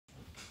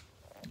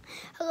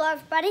Hello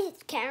everybody,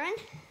 it's Karen.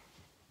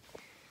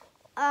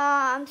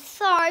 I'm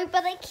sorry,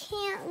 but I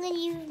can't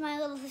leave my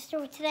little sister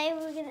for today.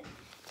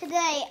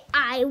 Today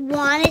I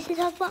wanted to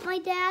talk about my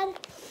dad,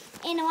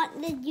 and I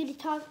wanted to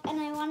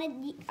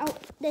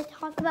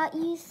talk about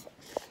you.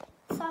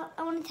 So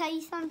I want to tell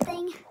you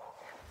something.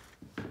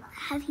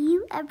 Have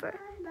you ever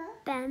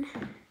been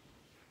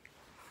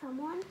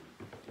someone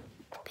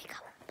to pick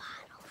up a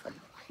bottle from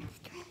the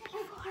street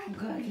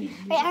before?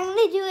 Wait, I'm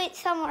gonna do it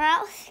somewhere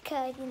else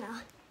because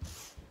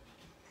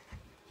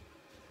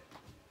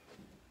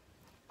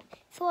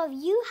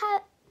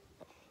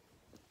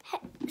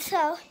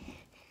So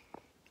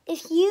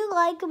if you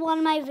like one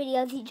of my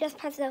videos, you just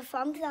press the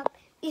thumbs up.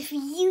 If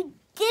you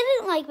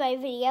didn't like my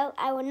video,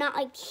 I would not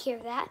like to hear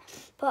that.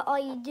 But all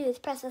you do is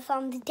press the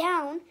thumbs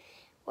down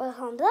or the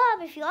thumbs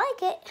up if you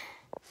like it.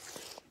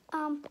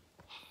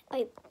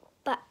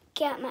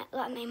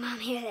 Let my mom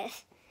hear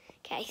this.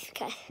 Okay,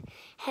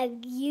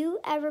 have you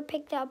ever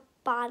picked up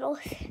bottles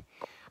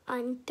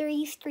on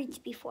 3 streets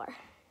before?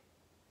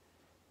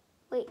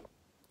 Wait,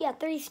 yeah,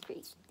 3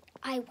 streets.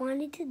 I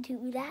wanted to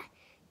do that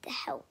to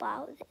help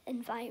out the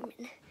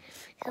environment.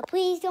 So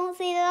please don't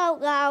say that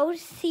out loud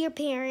to your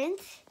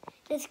parents.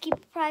 Just keep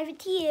it private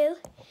to you.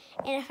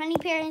 And if any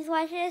parents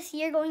watch this,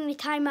 you're going to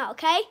time out,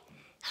 okay?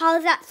 How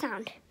does that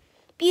sound?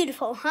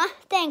 Beautiful, huh?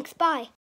 Thanks, bye.